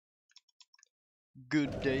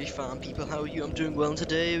Good day, farm people. How are you? I'm doing well, and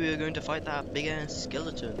today we are going to fight that big ass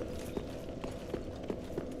skeleton.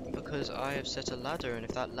 Because I have set a ladder, and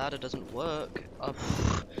if that ladder doesn't work,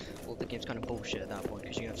 well, the game's kind of bullshit at that point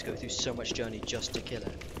because you have to go through so much journey just to kill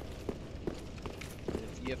it.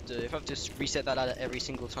 If I have to reset that ladder every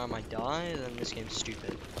single time I die, then this game's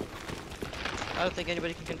stupid. I don't think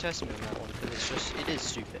anybody can contest me on that one because it is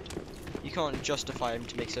stupid. You can't justify him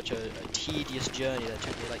to make such a tedious journey that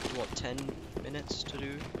took me like, what, 10 minutes to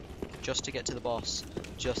do? Just to get to the boss,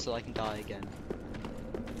 just so I can die again.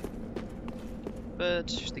 But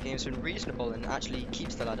the game's been reasonable and actually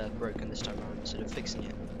keeps the ladder broken this time around instead of fixing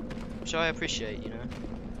it. Which I appreciate, you know.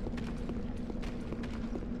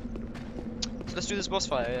 So let's do this boss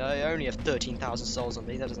fight. I only have 13,000 souls on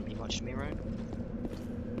me, that doesn't mean much to me, right?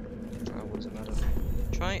 Oh, what does it matter?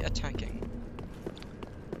 Try attacking.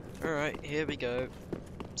 Alright, here we go.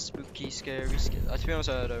 Spooky, scary, to be honest,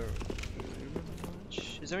 I don't remember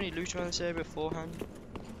much. Is there any loot around this area beforehand?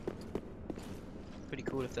 Pretty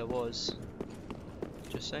cool if there was.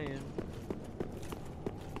 Just saying.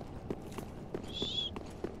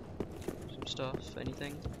 Some stuff,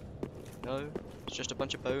 anything? No? It's just a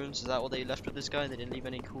bunch of bones. Is that what they left with this guy? They didn't leave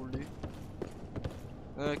any cool loot?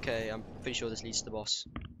 Okay, I'm pretty sure this leads to the boss.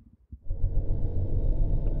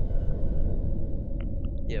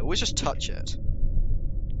 Yeah, always just touch it.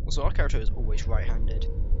 Also, our character is always right-handed.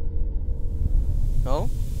 Oh?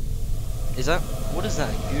 Is that... what is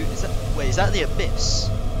that? Is that... wait, is that the Abyss?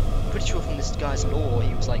 I'm pretty sure from this guy's lore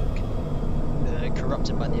he was, like,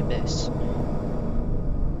 corrupted by the Abyss.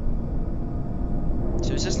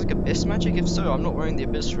 So is this like Abyss magic? If so, I'm not wearing the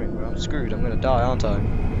Abyss ring, bro. I'm screwed. I'm gonna die, aren't I?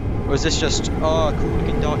 Or is this just... oh, cool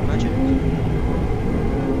looking dark magic?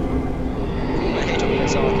 I hate on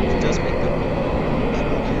Abyss art. It does make them...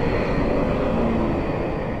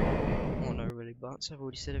 I've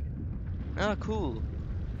already said it. Ah, cool.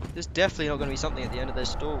 There's definitely not going to be something at the end of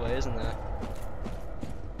this doorway, isn't there?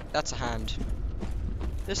 That's a hand.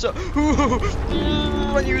 There's a...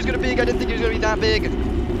 I knew he was going to be big. I didn't think he was going to be that big.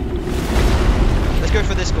 Let's go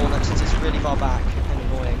for this gauntlet since it's really far back and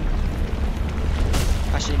annoying.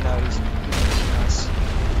 Actually, no, he's nice.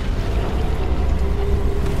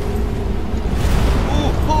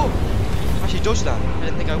 Ooh, oh! Actually, dodged that. I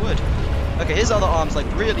didn't think I would. Okay, his other arm's like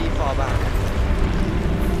really far back.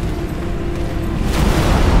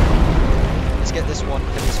 Get this one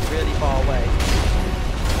because it's really far away.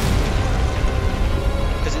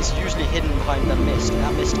 Because it's usually hidden behind the mist.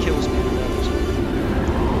 That mist kills me in a moment.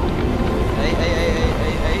 Hey.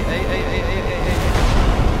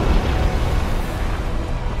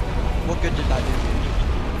 What good did that do?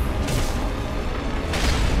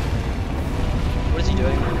 What is he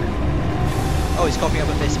doing? Oh, he's copying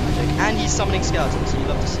up Abyss magic. And he's summoning skeletons, so you'd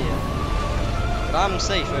love to see it. But I'm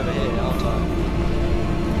safe over here, aren't I?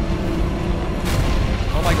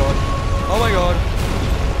 Oh my god. Oh my god.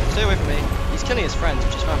 Stay away from me. He's killing his friends,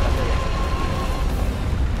 which is fantastic.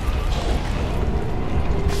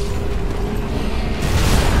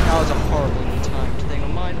 That was a horribly timed thing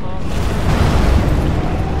on my part.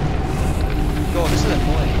 God, this is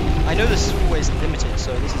annoying. I know this is always limited,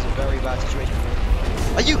 so this is a very bad situation for me.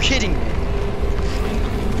 Are you kidding me?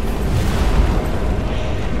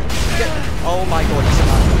 Oh my god, he's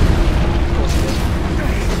alive. Of course he is.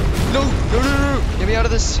 No! Get me out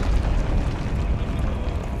of this!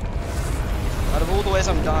 Out of all the ways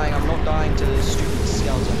I'm dying, I'm not dying to this stupid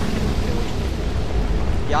skeleton.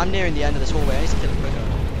 Yeah, I'm nearing the end of this hallway. I need to kill him quicker.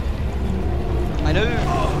 I know...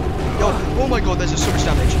 yo! Oh my god, there's just so much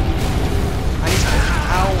damage. I need to...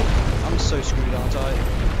 ow! I'm so screwed, aren't I?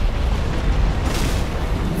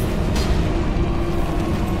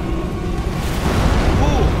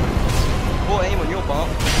 Ooh! Poor aim on your part.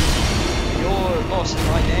 You're lost in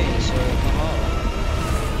my game, so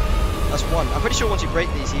that's one. I'm pretty sure once you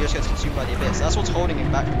break these, he just gets consumed by the Abyss. That's what's holding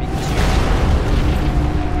him back from being consumed.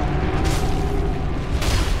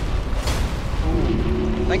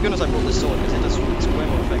 Ooh. Thank goodness I brought this sword, because it's way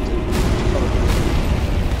more effective.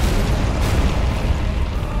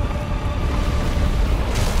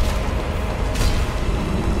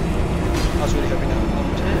 I was really hoping that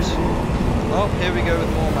would hit. Oh, here we go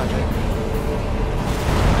with more magic.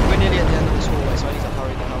 We're nearly at the end of this hallway, so I need to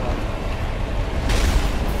hurry the hell up.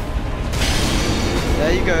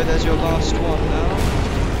 There you go, there's your last one now.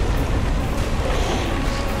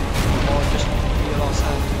 Or just your last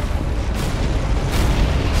hand.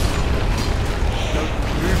 No,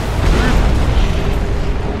 move.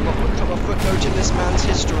 Not become a footnote in this man's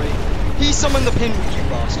history. He summoned the pin, you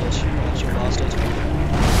bastard. That's your bastard.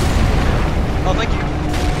 Oh, thank you.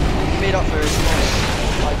 You made up for his loss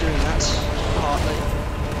by doing that, partly.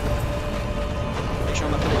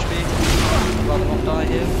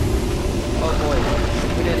 here. Oh boy,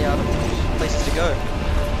 we're nearly out of places to go.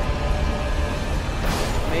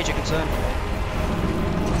 Major concern.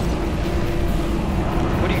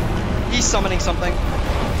 What do you... He's summoning something.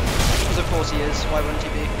 Because of course he is, why wouldn't he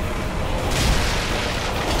be?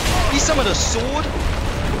 He summoned a sword?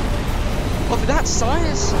 Of that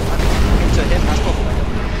size? I mean, to him that's probably like a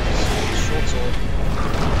short sword.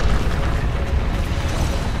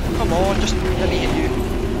 Come on, just let me hit you.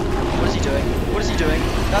 What is he doing? What is he doing?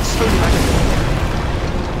 That's totally magical.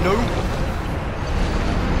 No!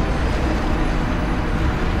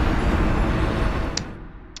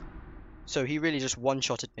 So he really just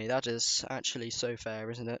one-shotted me. That is actually so fair,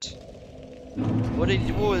 isn't it? What did,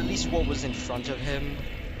 well, at least what was in front of him?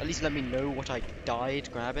 At least let me know what I died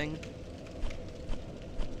grabbing.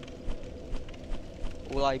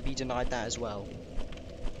 Will I be denied that as well?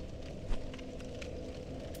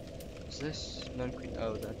 Is this non-queen?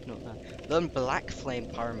 Oh, that's not that. Learn Black Flame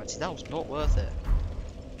Pyromancy. That was not worth it.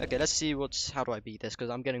 Okay, let's see how do I beat this, because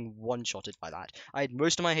I'm getting one-shotted by that. I had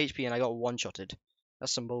most of my HP and I got one-shotted.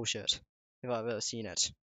 That's some bullshit, if I've ever seen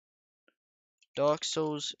it. Dark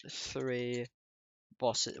Souls 3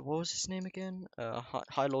 boss. What was his name again?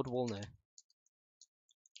 High Lord Wolnir.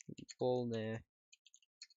 Wolnir.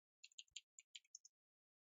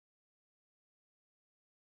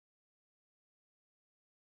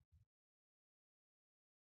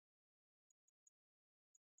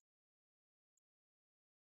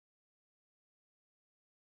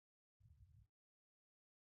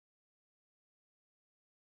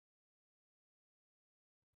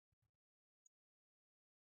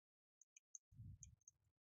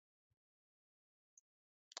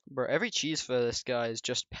 Bro, every cheese for this guy is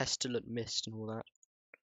just Pestilent Mist and all that.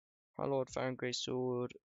 High Lord Found Grey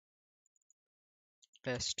Sword.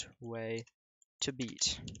 Best way to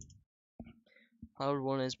beat. High Lord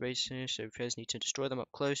Wolnir is bracing, so players need to destroy them up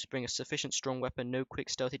close. Bring a sufficient strong weapon, no quick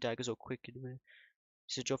stealthy daggers or quick. This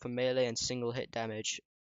is a job for melee and single hit damage.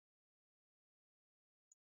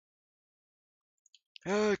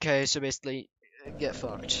 Okay, so basically, get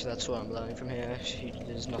fucked. That's what I'm learning from here.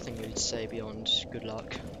 There's nothing really to say beyond good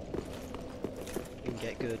luck. You can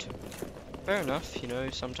get good. Fair enough, you know,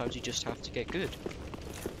 sometimes you just have to get good.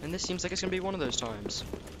 And this seems like it's gonna be one of those times.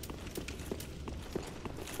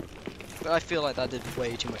 But I feel like that did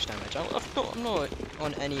way too much damage. I'm not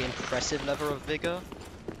on any impressive level of vigor,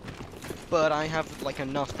 but I have like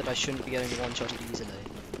enough that I shouldn't be getting one-shotted easily.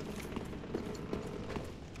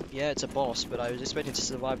 Yeah, it's a boss, but I was expecting to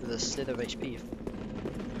survive with a slither of HP.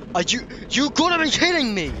 You gotta be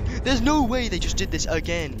kidding me! There's no way they just did this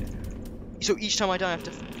again. So each time I die, I have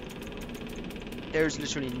to. There's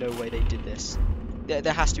literally no way they did this.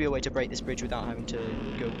 There has to be a way to break this bridge without having to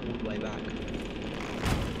go all the way back.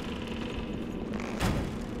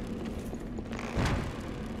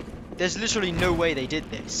 There's literally no way they did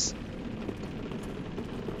this.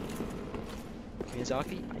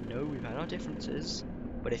 Miyazaki, I know we've had our differences,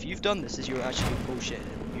 but if you've done this, you're actually bullshit.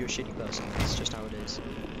 You're a shitty person. That's just how it is.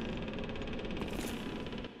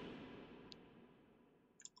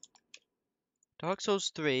 Dark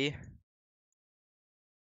Souls 3.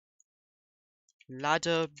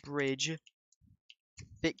 Ladder bridge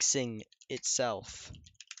fixing itself.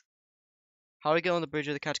 How do I get on the bridge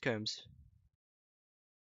of the catacombs?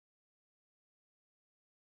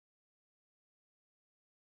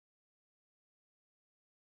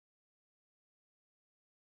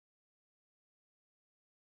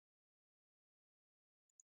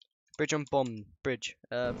 Bridge on bomb. Bridge.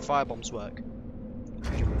 Fire bombs work.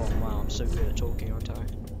 Bridge on bomb. Wow, I'm so good at talking, aren't I?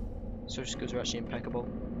 Social skills are actually impeccable.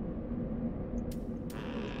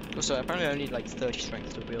 Also, apparently I need like 30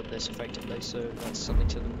 strength to wield this effectively, so that's something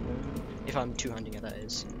to know. If I'm two-handing it, that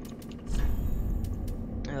is.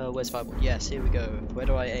 Where's fireball? Yes, here we go. Where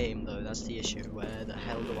do I aim, though? That's the issue. Where the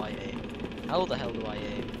hell do I aim? How the hell do I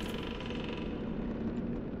aim?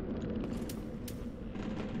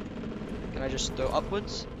 Can I just throw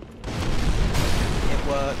upwards? It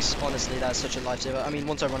works. Honestly, that's such a lifesaver. I mean,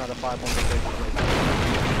 once I run out of fireballs, I go way back.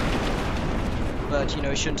 But, you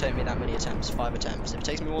know, it shouldn't take me that many attempts. 5 attempts. If it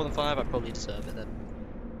takes me more than 5, I probably deserve it then.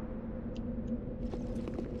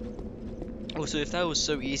 Also, if that was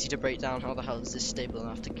so easy to break down, how the hell is this stable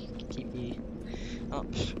enough to keep me up?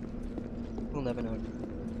 We'll never know.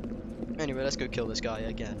 Anyway, let's go kill this guy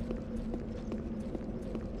again.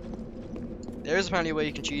 There is apparently a way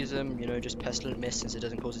you can choose him, you know, just Pestilent Mist, since it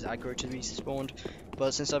doesn't cause his aggro to be spawned.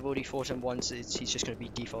 But since I've already fought him once, he's just going to be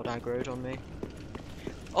default aggroed on me.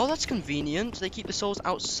 Oh, that's convenient. They keep the souls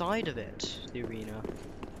outside of it, the arena.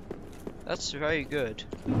 That's very good.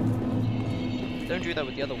 Don't do that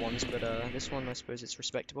with the other ones, but this one, I suppose it's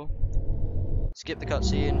respectable. Skip the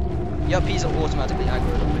cutscene. Yup, he's automatically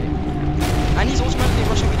aggroed on me. And he's automatically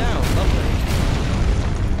rushing me down. Lovely.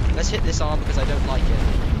 Let's hit this arm because I don't like it.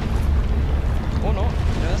 Or not.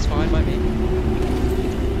 No, that's fine by me.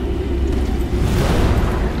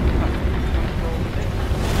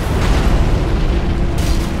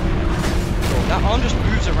 That arm just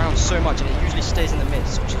moves around so much and it usually stays in the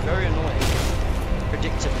midst, which is very annoying.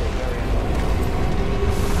 Predictably very annoying.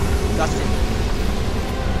 That's it.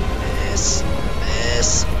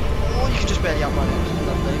 This. Oh, you can just barely outrun it.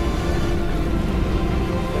 Lovely.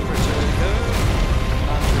 Wait for it to go.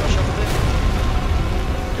 And rush up a bit.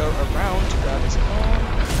 Go around to grab his arm.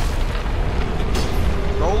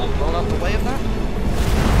 Roll out the way of that.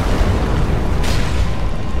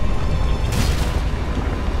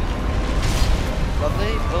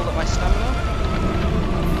 Lovely, build up my stamina.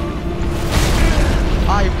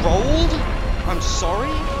 I rolled? I'm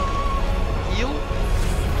sorry? Heal?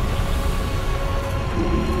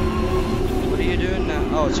 What are you doing now?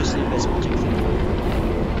 Oh, it's just the abyss magic thing.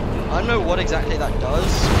 I don't know what exactly that does.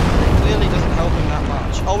 It clearly doesn't help him that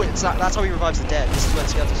much. Oh, it's that's how he revives the dead. This is where the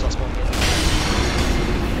skeletons start spawning in.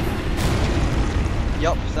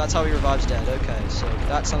 Yup, that's how he revives dead. Okay, so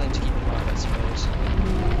that's something to keep in mind, I suppose.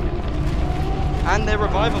 And they're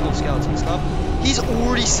revivable skeleton stuff. He's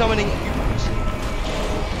already summoning humans.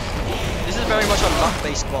 This is very much a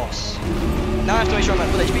luck-based boss. Now I have to make sure I'm at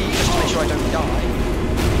full HP just to make sure I don't die.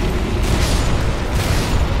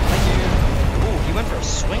 Thank you. Ooh, he went for a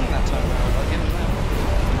swing that time around. I'll give him that.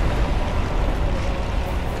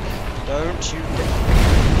 Don't you dare.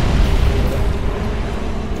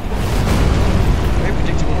 Very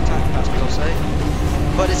predictable attack patterns, I'll say.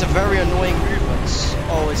 But it's a very annoying movement.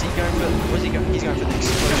 Oh, is he going for... Where is he going? He's going for the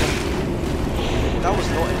explosion. That was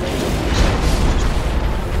not a...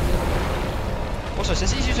 Also,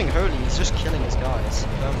 since he's using Holy, he's just killing his guys.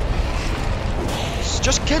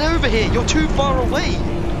 Just get over here! You're too far away!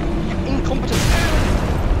 You incompetent...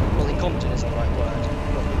 Well, incompetent isn't the right word.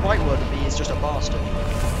 The right word would be he's just a bastard.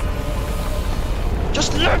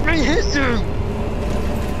 Just let me hit you!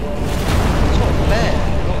 It's not fair.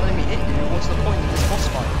 What's the point of this boss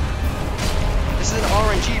fight? This is an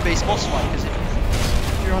RNG based boss fight because if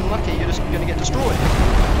you're unlucky you're just going to get destroyed.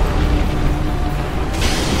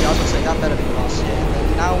 Yeah, I was going to say that better be the last hit.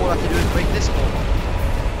 And now all I have to do is break this wall.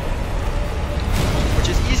 Which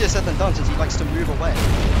is easier said than done since he likes to move away.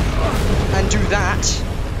 And do that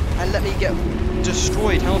and let me get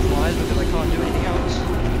destroyed health wise because I can't do anything else.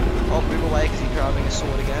 I'll move away because he's grabbing a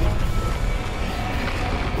sword again.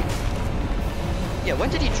 Yeah, when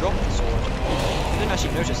did he drop the sword? I didn't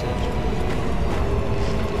actually notice it.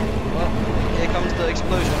 Well, here comes the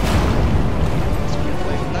explosion. Let's move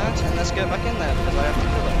away from that, and let's go back in there, because I have to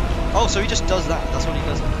kill him. Oh, so he just does that. That's what he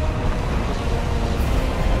does.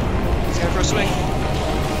 He's going for a swing.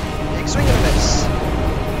 Big swing and a miss.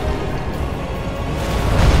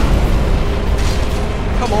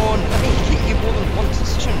 Come on, let me hit you more than once.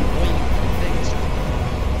 It's such an annoying thing.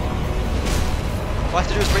 All I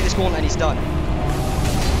have to do is break this wall, and he's done.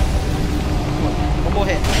 One more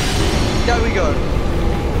hit. There we go.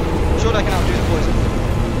 Surely I can outdo the poison.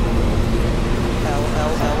 L.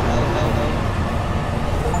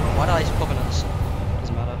 Why did I pop another song?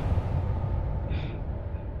 Doesn't matter.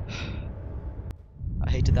 I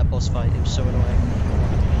hated that boss fight. It was so annoying.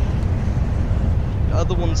 The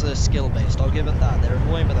other ones are skill based. I'll give it that. They're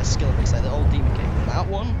annoying, but they're skill based. Like the old Demon King. That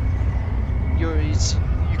one,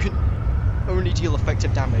 you can only deal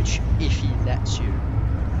effective damage if he lets you.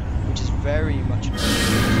 Which is very much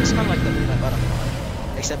it's kind of like the Moonlight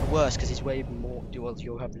Butterfly, except worse because he's way more. Well,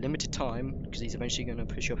 you'll have limited time because he's eventually going to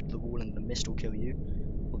push you up to the wall and the mist will kill you,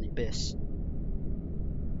 or the abyss.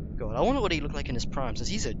 God, I wonder what he looked like in his prime, since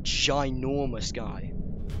he's a ginormous guy,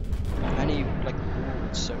 and he like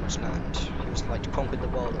ruled so much land. He was like conquered the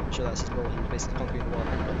world. I'm sure that's his goal. He was basically conquering the world,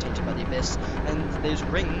 and he got tainted by the abyss. And those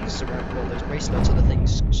rings around, well, those bracelets are the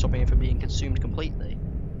things stopping him from being consumed completely.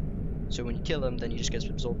 So when you kill him, then he just gets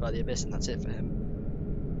absorbed by the abyss, and that's it for him.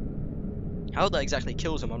 How that exactly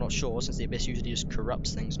kills him, I'm not sure, since the abyss usually just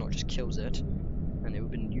corrupts things, not just kills it. And it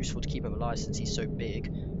would have been useful to keep him alive since he's so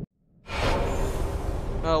big.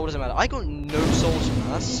 Oh, what does it matter? I got no souls from that.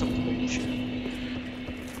 That's some bullshit.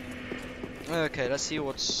 Okay, let's see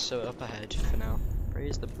what's up ahead for now.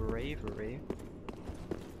 Praise the bravery.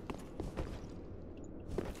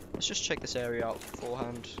 Let's just check this area out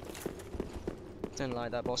beforehand. Didn't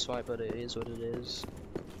like that boss fight, but it is what it is.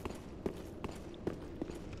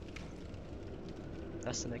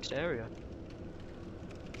 That's the next area.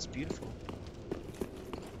 It's beautiful.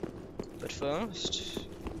 But first...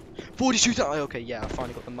 42,000! Okay, yeah, I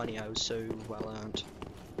finally got the money I was so well earned.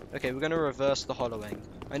 Okay, we're gonna reverse the hollowing.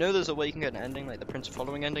 I know there's a way you can get an ending, like the Prince of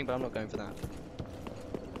Hollowing ending, but I'm not going for that.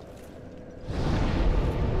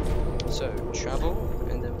 So, travel,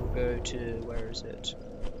 and then we'll go to, where is it?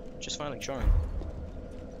 Just finally trying.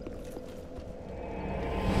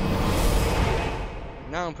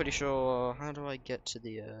 Now I'm pretty sure, how do I get to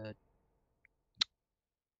the, I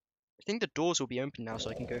think the doors will be open now so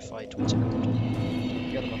I can go fight, what's it called?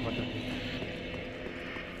 The other motherfucker.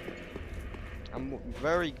 I'm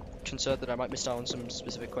very concerned that I might miss out on some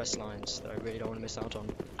specific quest lines that I really don't want to miss out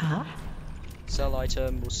on. Sell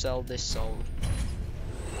item, we'll sell this soul.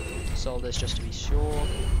 Sell this just to be sure.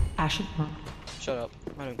 Ashen. Shut up,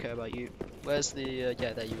 I don't care about you. Where's the,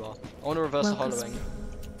 yeah, there you are. I want to reverse the hollowing.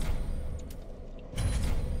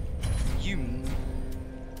 You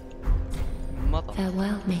mother.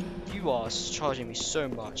 Farewell, mate. You are charging me so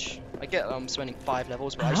much. I get I'm spending 5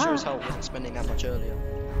 levels, but I sure as hell wasn't spending that much earlier.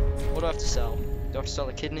 What do I have to sell? Do I have to sell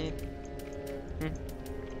a kidney?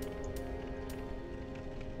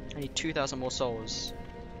 I need 2,000 more souls.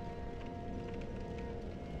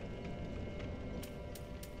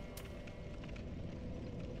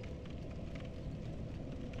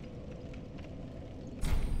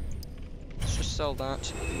 Let's just sell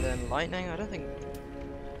that. And then lightning, I don't think...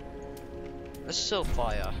 Let's sell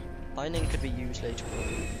fire. Lightning could be used later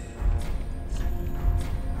on.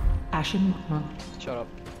 Ashen. Shut up.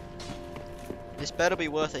 This better be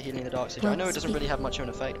worth it healing the Dark Sage. I know it doesn't really have much of an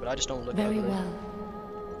effect, but I just don't look very ugly. well.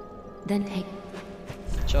 Then take.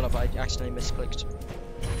 Shut up, I accidentally misclicked.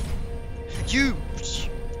 You!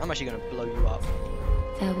 I'm actually gonna blow you up.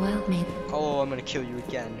 Farewell, mate. Oh, I'm gonna kill you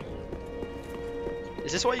again.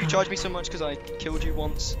 Is this why you charge me so much? Because I killed you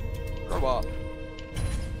once? Grow up.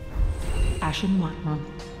 Ashen one.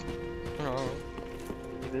 Oh.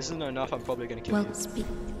 If this isn't enough, I'm probably gonna kill Well, you. speak.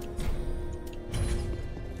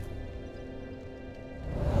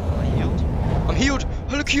 Am I healed? I'm healed!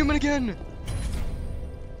 I look human again!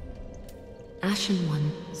 Ashen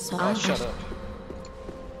one. So Oh, shut up.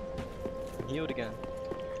 I'm healed again.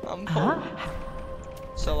 I'm cold.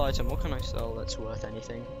 Sell item. What can I sell that's worth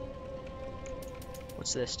anything?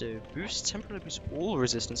 What's this do? Boost temporarily boosts all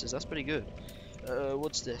resistances. That's pretty good.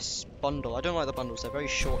 What's this? Bundle. I don't like the bundles. They're very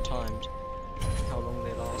short timed. How long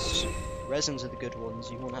they last. Resins are the good ones.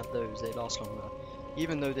 You want to have those. They last longer.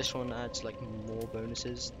 Even though this one adds like more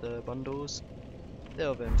bonuses, the bundles, they're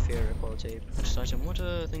of inferior quality. Purchase item. What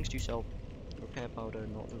things do you sell? Repair powder,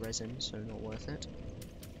 not the resin, so not worth it.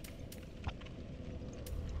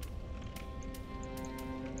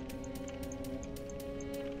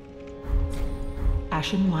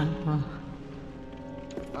 Ashen one.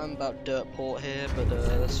 I'm about dirt port here, but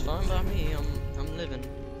that's fine by me. I'm living.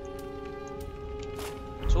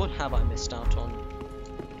 So what have I missed out on?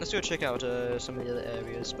 Let's go check out some of the other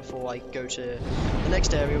areas before I go to the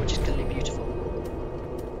next area, which is clearly beautiful.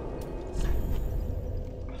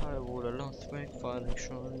 High Water, Lothwick, Filing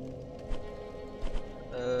Shrine,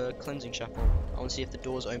 Cleansing Chapel. I want to see if the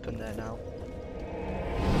doors open there now.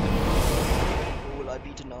 Or will I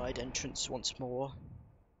be denied entrance once more?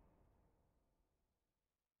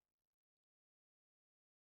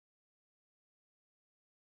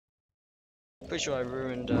 Pretty sure I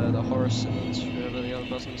ruined the Horus and whoever the other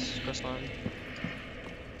person's questline.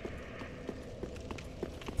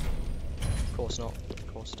 Of course not.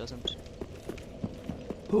 Of course it doesn't.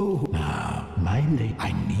 Oh, now, my lady,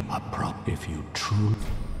 I need a prop if you truly.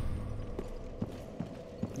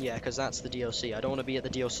 Yeah, because that's the DLC. I don't want to be at the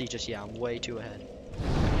DLC just yet. I'm way too ahead.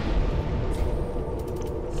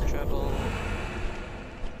 Travel.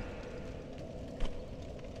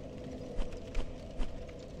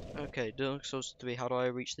 Okay, Dark Souls 3. How do I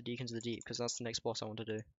reach the Deacons of the Deep? Because that's the next boss I want to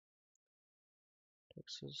do. Dark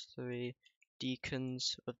Souls 3.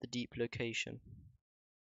 Deacons of the Deep location.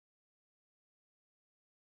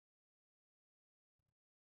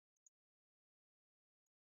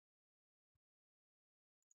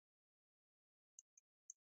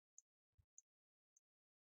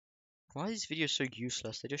 Why are these videos so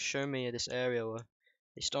useless? They just show me this area where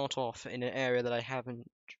they start off in an area that I haven't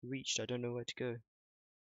reached. I don't know where to go.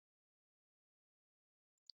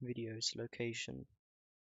 Videos, location.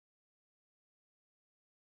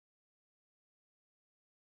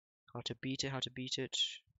 How to beat it,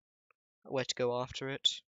 where to go after it,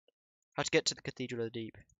 how to get to the Cathedral of the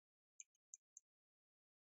Deep.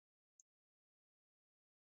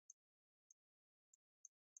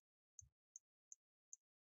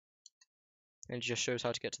 And it just shows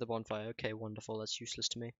how to get to the bonfire. Okay, wonderful, that's useless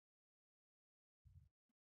to me.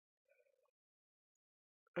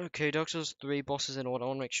 Okay, Dark Souls 3 bosses in order. I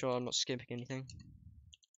want to make sure I'm not skipping anything.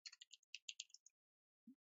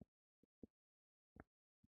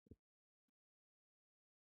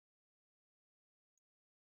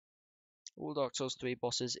 All Dark Souls 3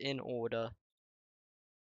 bosses in order.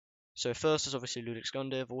 So first is obviously Ludwig's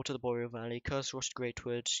Gundiv, Water the Boreal Valley, Curse Rotted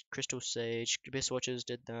Greatwood, Crystal Sage, Abyss Watchers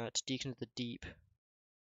did that, Deacon of the Deep.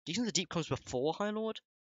 Deacon of the Deep comes before High Lord?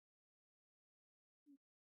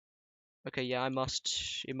 Okay, yeah, it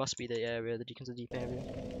must be the area, the Deacons of the Deep area.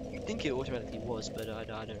 You'd think it automatically was, but I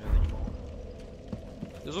don't know anymore.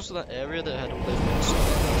 There's also that area that had all those monsters.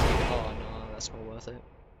 Oh no, that's not worth it.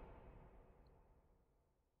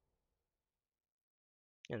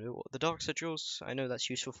 You know, the Dark Sigils, I know that's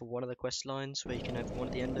useful for one of the quest lines where you can have one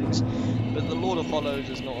of the endings, but the Lord of Hollows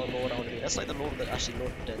is not a Lord I want to be. That's like the Lord of the, actually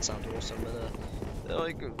Lord of the Dead sounds awesome, but they're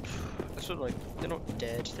like, they're sort of like, they're not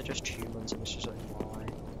dead, they're just humans, and it's just like, why?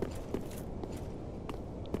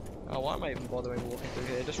 Oh, why am I even bothering walking through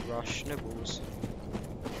here? Just rush, no balls.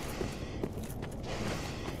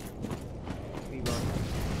 We run.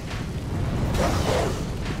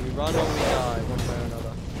 We run or we die, one way or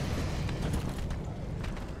another.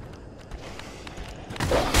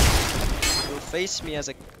 You'll face me as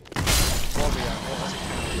a warrior, not as a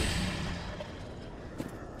coward.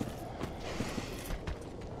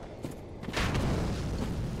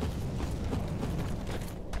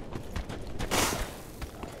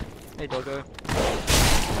 Hey doggo.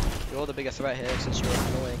 You're the bigger threat here since you're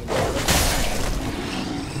annoying and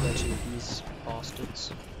compared to these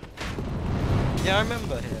bastards. Yeah, I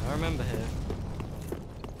remember here,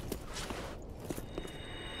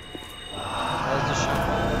 There's the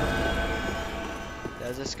shaman.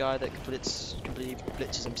 There's this guy that completely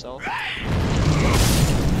blitzes himself. For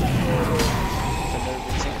no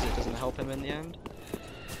reason, because it doesn't help him in the end.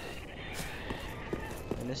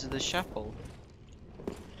 And this is the chapel.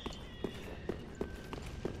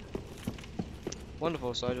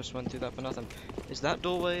 Wonderful, so I just went through that for nothing. Is that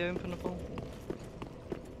doorway openable?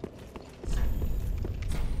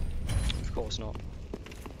 Of course not.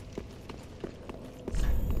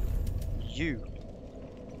 You!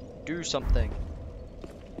 Do something!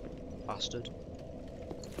 Bastard.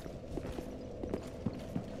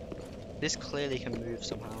 This clearly can move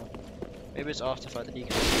somehow. Maybe it's after fight the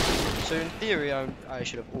Deacons. So in theory, I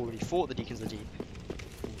should have already fought the Deacons of the Deep.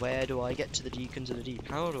 Where do I get to the Deacons of the Deep?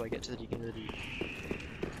 How do I get to the Deacons of the Deep?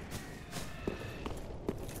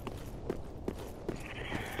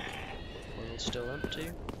 World still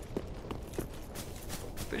empty.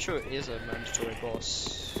 Pretty sure it is a mandatory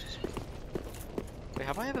boss. Wait,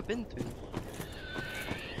 have I ever been through?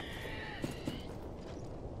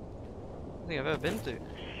 I don't think I've ever been through.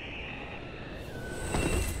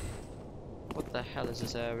 What the hell is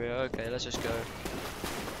this area? Okay, let's just go.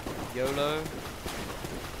 YOLO.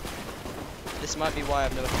 This might be why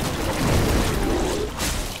I've never come to.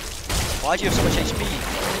 Why do you have so much HP?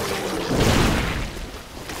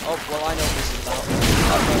 Oh, well I know what this is about.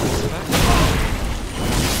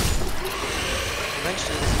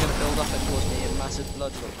 Eventually this is going to build up and cause me a massive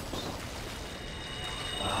blood loss.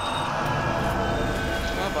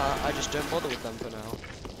 How about I just don't bother with them for now?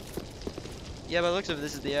 Yeah, by the looks of it,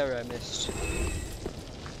 this is the area I missed.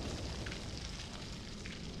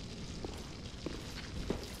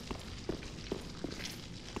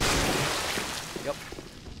 Yep.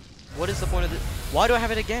 What is the point of this? Why do I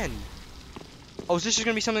have it again? Oh, is this just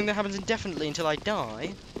going to be something that happens indefinitely until I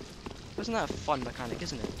die? Isn't that a fun mechanic,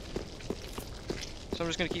 isn't it? So I'm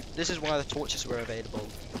just going to keep... This is why the torches were available.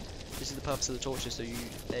 This is the purpose of the torches, so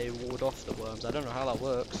they ward off the worms. I don't know how that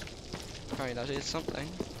works. Apparently that is something.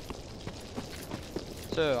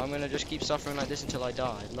 So, I'm going to just keep suffering like this until I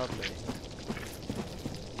die. Lovely.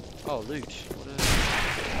 Oh, loot. What a...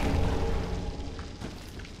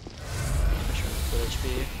 Full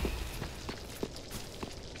HP.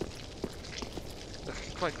 Look, I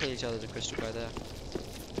can quite clearly tell there's a crystal guy there.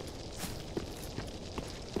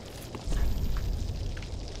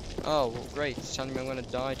 Oh, well, great. It's telling me I'm going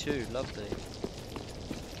to die too. Lovely.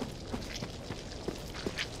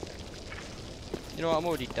 You know what? I'm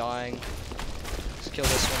already dying. Let's kill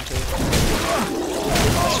this one too.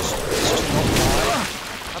 Let's just not die.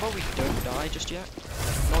 How about we don't die just yet?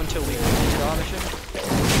 Not until we've completed our mission.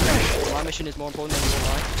 My mission is more important than your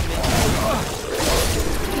life to me.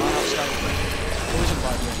 I'm outstanding. Poison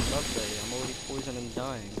vitamin. Lovely. I'm already poisoned and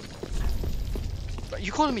dying. But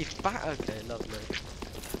you're calling me fat? Okay, lovely.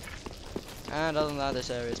 And other than that, this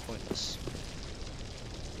area is pointless.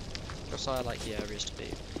 Just how I like the areas to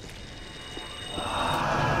be.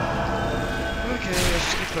 Okay, let's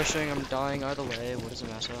just keep pushing. I'm dying either way. What does it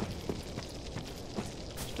matter?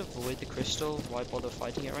 Just avoid the crystal. Why bother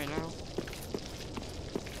fighting it right now?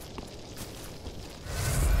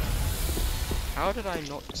 How did I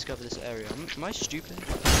not discover this area? Am I stupid?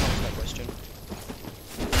 Answer that question.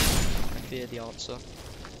 I fear the answer.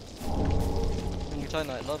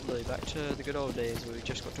 Titanite, lovely. Back to the good old days where we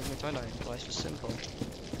just got drinking Titanite. Life was simple.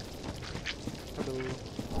 Hello.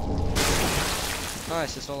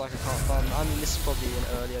 Nice, it's not like I can't farm. I mean, this is probably an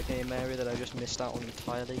earlier game area that I just missed out on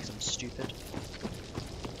entirely because I'm stupid.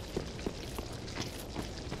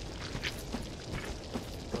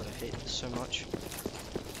 God, I hate this so much.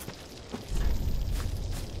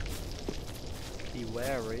 Be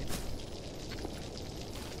wary.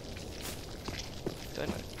 Don't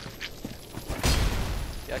know.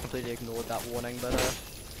 Yeah, I completely ignored that warning, but are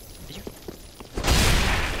you...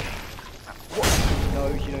 What? No,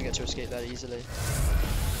 you don't get to escape that easily.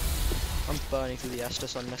 I'm burning through the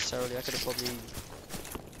Estus unnecessarily. I could have probably...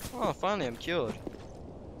 Oh, finally I'm cured.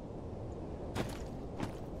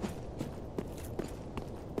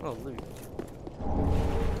 Oh, loot.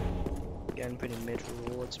 Again, pretty mid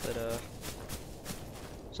rewards, but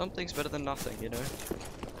something's better than nothing, you know?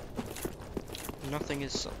 Nothing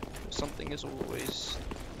is something is always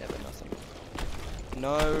never nothing.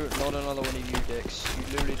 No, not another one of you dicks. You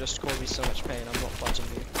literally just caused me so much pain. I'm not fighting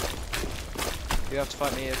you. You have to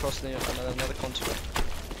fight me across another continent.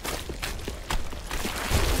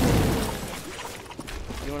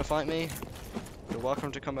 You want to fight me? You're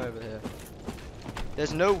welcome to come over here.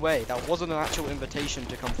 There's no way. That wasn't an actual invitation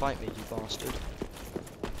to come fight me, you bastard.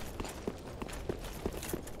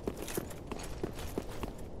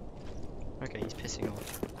 Okay, he's pissing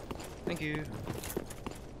off. Thank you.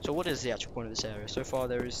 So what is the actual point of this area? So far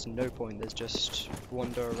there is no point, there's just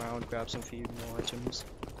wander around, grab some few more items.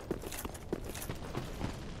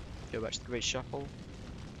 Go back to the Great Chapel.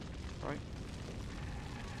 Right.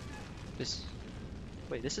 This...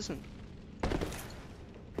 Wait, this isn't...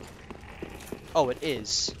 Oh, it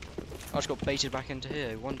is. I just got baited back into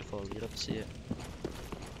here, wonderful, you'd love to see it.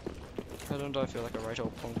 I don't I feel like a right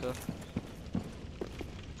old plonker.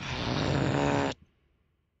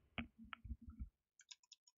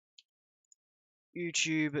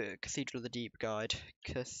 YouTube Cathedral of the Deep guide.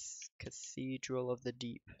 Cathedral of the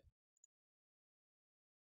Deep.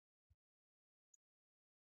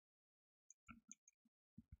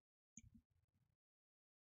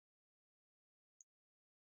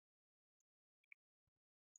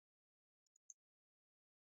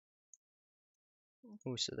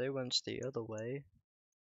 Oh, so they went the other way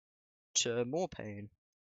to more pain.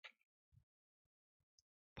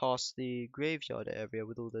 Past the graveyard area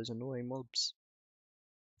with all those annoying mobs.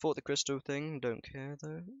 Fought the crystal thing, don't care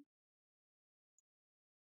though.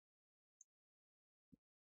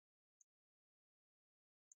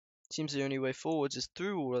 Seems the only way forwards is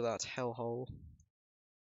through all of that hellhole.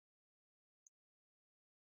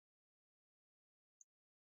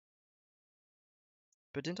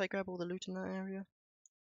 But didn't I grab all the loot in that area?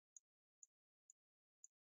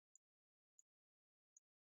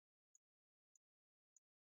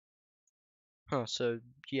 Huh, so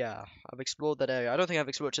yeah, I've explored that area. I don't think I've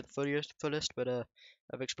explored it to the fullest, but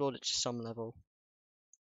I've explored it to some level.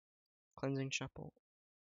 Cleansing Chapel.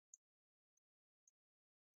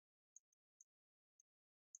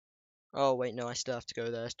 Oh wait, no, I still have to go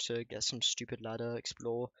there to get some stupid ladder,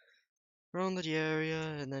 explore around the area,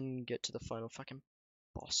 and then get to the final fucking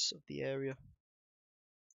boss of the area.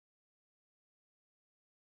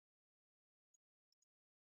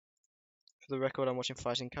 For the record, I'm watching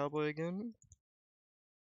Fighting Cowboy again.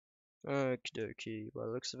 Okie dokie, by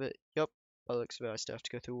the looks of it, yep, by the looks of it, I still have to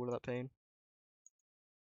go through all of that pain.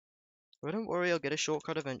 But don't worry, I'll get a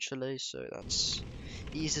shortcut eventually, so that's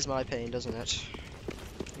eases my pain, doesn't it?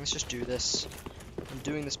 Let's just do this. I'm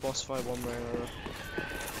doing this boss fight one way or another.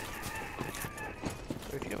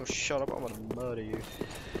 If you don't shut up, I'm gonna murder you.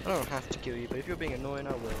 I don't have to kill you, but if you're being annoying,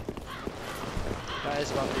 I will. That is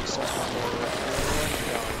about the extent of my murder.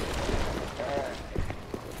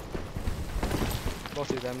 Go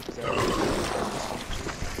through them because they're.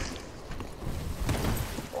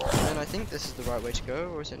 And I think this is the right way to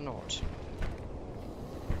go, or is it not?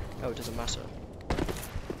 Oh, it doesn't matter.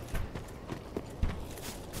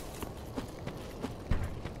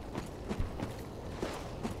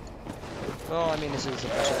 Well, I mean, this is a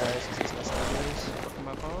better way since it's less enemies blocking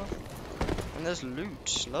my path. And there's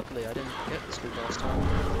loot. Lovely, I didn't get this loot last time.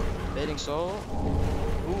 Fading soul.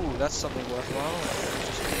 Ooh, that's something worthwhile.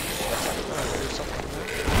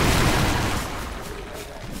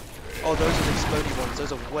 Oh, those are the exploding ones.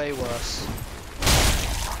 Those are way worse.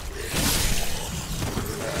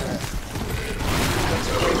 That's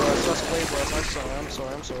way worse. That's way worse.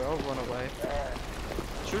 I'm sorry. I'll run away.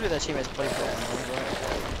 Surely their teammates play for them, right?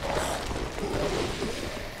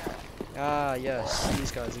 Ah, yes,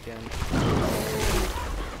 these guys again.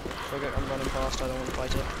 Forget I'm running past, I don't want to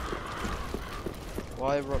fight it.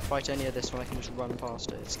 Why fight any of this when I can just run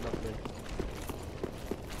past it? It's lovely.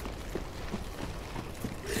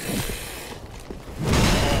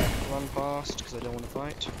 Run past because I don't want to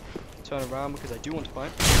fight. Turn around because I do want to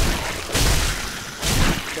fight.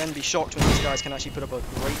 Then be shocked when these guys can actually put up a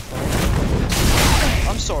great fight.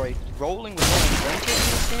 I'm sorry, rolling was not invented in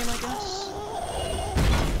this game, I guess?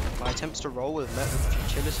 My attempts to roll were met with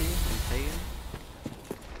futility and pain.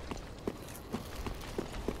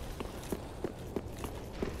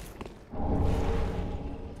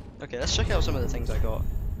 Okay, let's check out some of the things I got.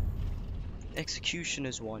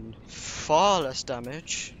 Executioner's 1. Far less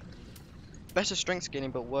damage. Better strength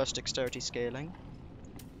scaling but worse dexterity scaling.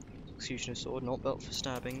 Executioner's sword, not built for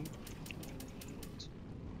stabbing.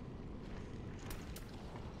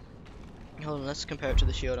 Hold on, let's compare it to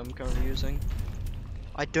the shield I'm currently using.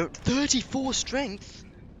 I don't— 34 strength!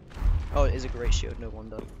 Oh, it is a great shield, no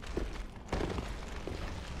wonder.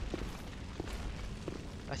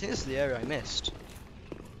 I think this is the area I missed.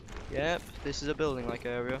 Yep, this is a building-like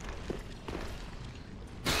area.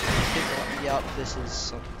 Yep, this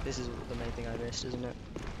is the main thing I missed, isn't it?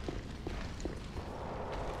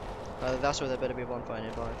 That's where there better be a bonfire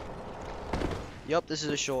nearby. Yup, this is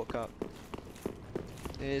a shortcut.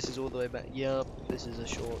 This is all the way back. Yup, this is a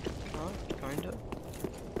shortcut, kinda.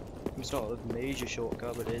 It's not a major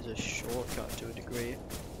shortcut, but it is a shortcut to a degree.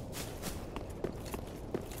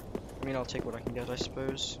 I mean, I'll take what I can get, I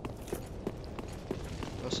suppose.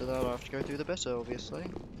 Also, that I'll have to go through the better, obviously.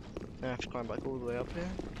 I have to climb back all the way up here.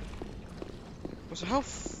 Also, how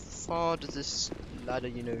far does this ladder,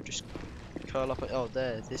 you know, just curl up? Oh,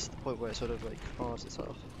 there. This is the point where it sort of like carves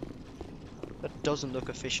itself. That doesn't look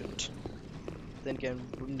efficient. Then again,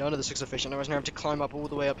 none of this looks efficient. Otherwise, I have to climb up all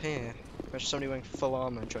the way up here. Imagine somebody wearing full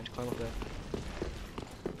armor and trying to climb up there.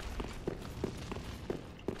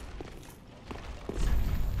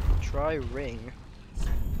 Try ring.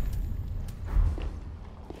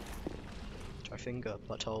 Try finger,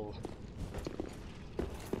 butthole.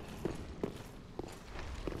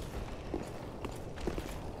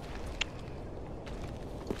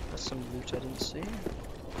 That's some loot I didn't see.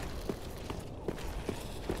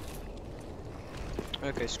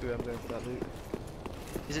 Okay, screw it, I'm going for that loot.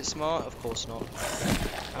 Is it smart? Of course not.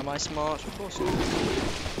 Am I smart? Of course not.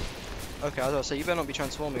 Okay, I was about to say, you better not be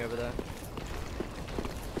transforming over there.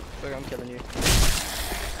 Okay, I'm killing you. If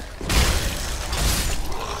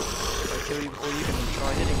I kill you before you can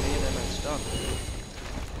try hitting me, then it's done.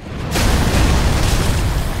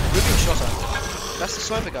 We're being shot at. That's the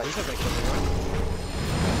sniper guy, he's not going to kill me, right?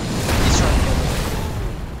 He's trying to kill me.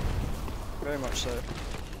 Very much so.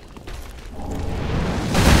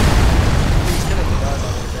 He's killing the guys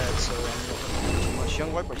that are dead, so I'm not going to do too much.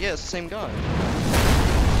 Young white, but yeah, it's the same guy.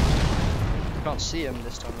 Can't see him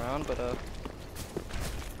this time around, but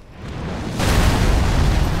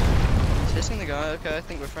he's hitting the guy. Okay, I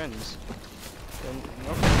think we're friends. Then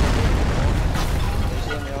not they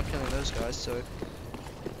certainly are killing those guys, so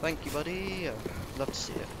thank you, buddy. Love to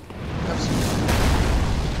see it. Love to see you.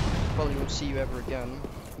 Probably won't see you ever again.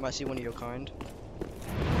 Might see one of your kind.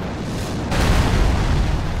 Can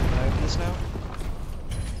I open this now?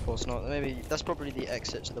 Of course not. Maybe that's probably the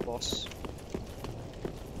exit to the boss.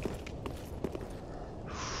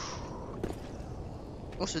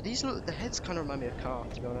 Also, these look, the heads kind of remind me of Car,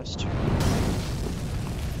 to be honest.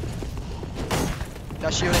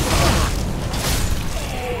 That's shooting.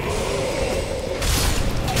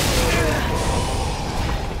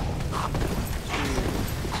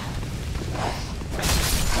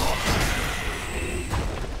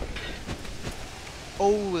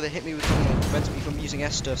 Oh, they hit me with something that prevents me from using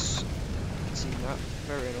Estus. I've seen that.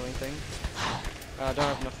 Very annoying thing. I don't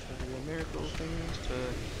have enough of the miracle things to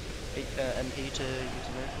MP to use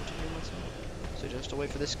a miracle to heal myself. So just to wait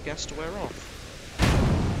for this gas to wear off.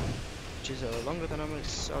 Which is longer than I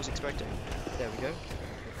was expecting. There we go.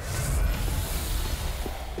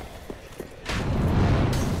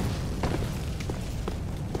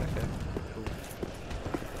 Okay, cool.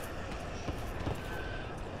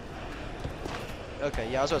 Okay,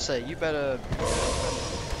 yeah, I was about to say, you better...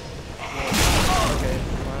 Okay,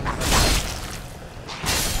 fine.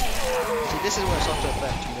 See, this is where it's off to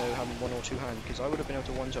effect, you know, having one or two hands, because I would have been able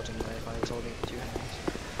to one-shot him there if I was holding it with two hands.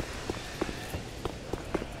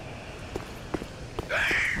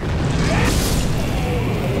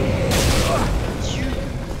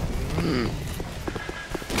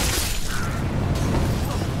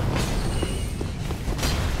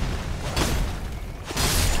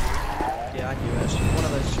 Yeah, I knew it. One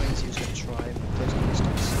of those swings he was going to try, close the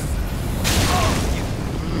distance.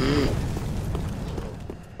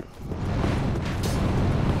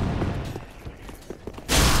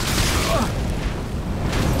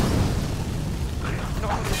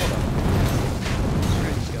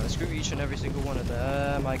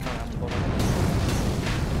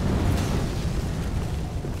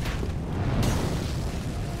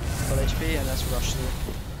 be, and let's rush through.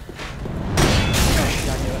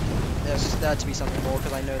 Yeah, I knew it. There had to be something more,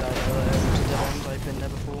 because I know that was a dead end. I've been there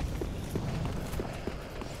before.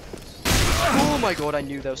 Oh my god, I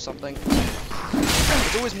knew there was something.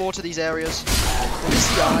 There's always more to these areas. At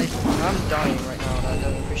least the eye. I'm dying right now, and I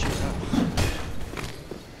don't appreciate that.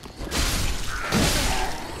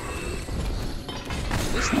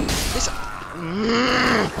 This.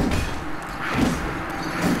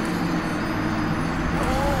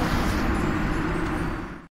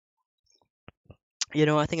 You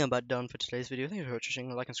know, I think I'm about done for today's video. Thank you for watching.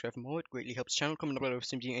 Like and subscribe for more. It greatly helps the channel. Comment down below if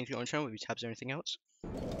you're doing anything on the channel, maybe tabs or anything else.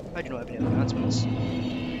 I do not have any other announcements.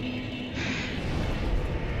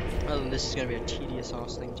 Well, this is going to be a tedious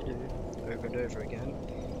ass thing to do over and over again.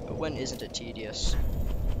 But when isn't it tedious?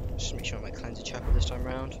 Just make sure I might cleanse the chapel this time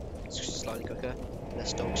round. It's slightly quicker.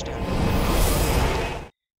 Less dog standing.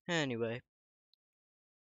 Anyway.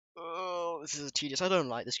 Oh, this is tedious. I don't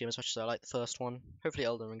like this game as much as I like the first one. Hopefully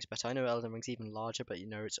Elden Ring's better. I know Elden Ring's even larger, but you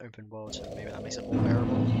know, it's open world, so maybe that makes it more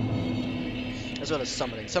bearable. As well as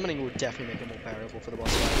summoning. Summoning will definitely make it more bearable for the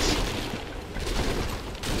boss fights.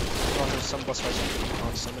 There's some boss fights you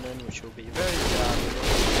can't summon in, which will be very bad.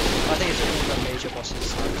 I think it's all the major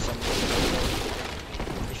bosses have summon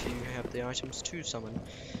if you have the items to summon.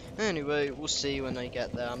 Anyway, we'll see when I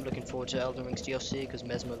get there. I'm looking forward to Elden Ring's DLC because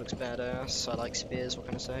Mesmer looks badass. I like spears, what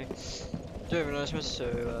can I say? Do have a nice one,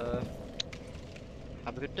 so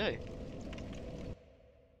have a good day.